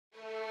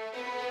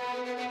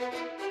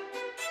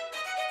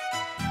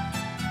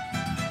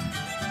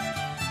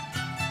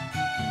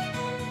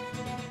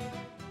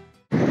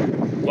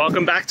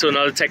Welcome back to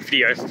another tech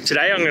video.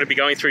 Today I'm going to be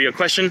going through your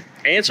question,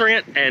 answering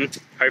it, and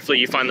hopefully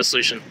you find the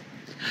solution.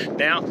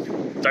 Now,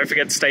 don't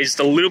forget to stay just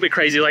a little bit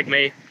crazy like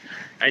me,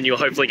 and you'll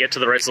hopefully get to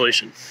the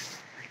resolution.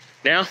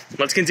 Now,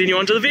 let's continue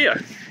on to the video.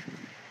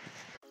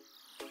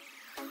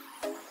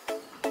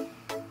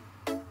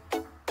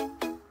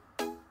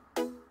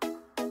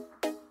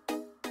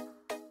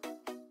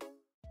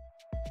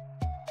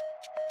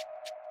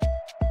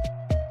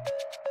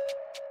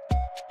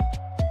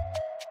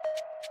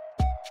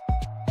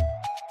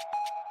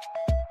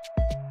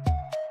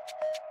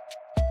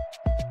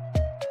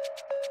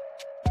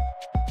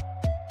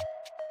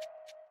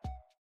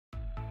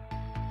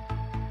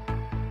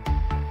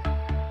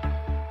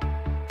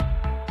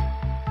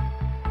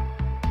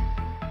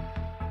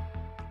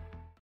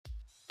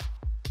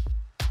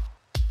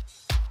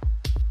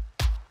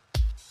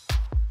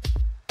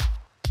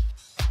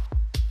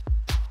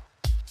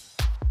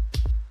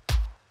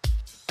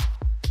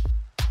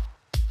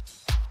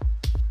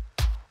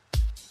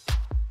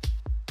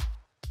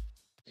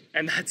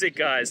 And that's it,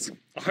 guys.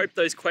 I hope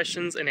those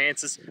questions and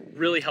answers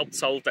really helped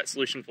solve that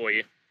solution for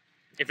you.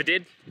 If it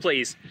did,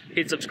 please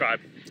hit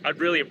subscribe. I'd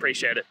really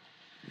appreciate it.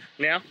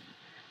 Now,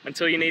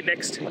 until you need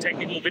next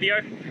technical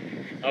video,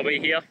 I'll be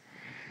here.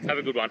 Have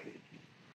a good one.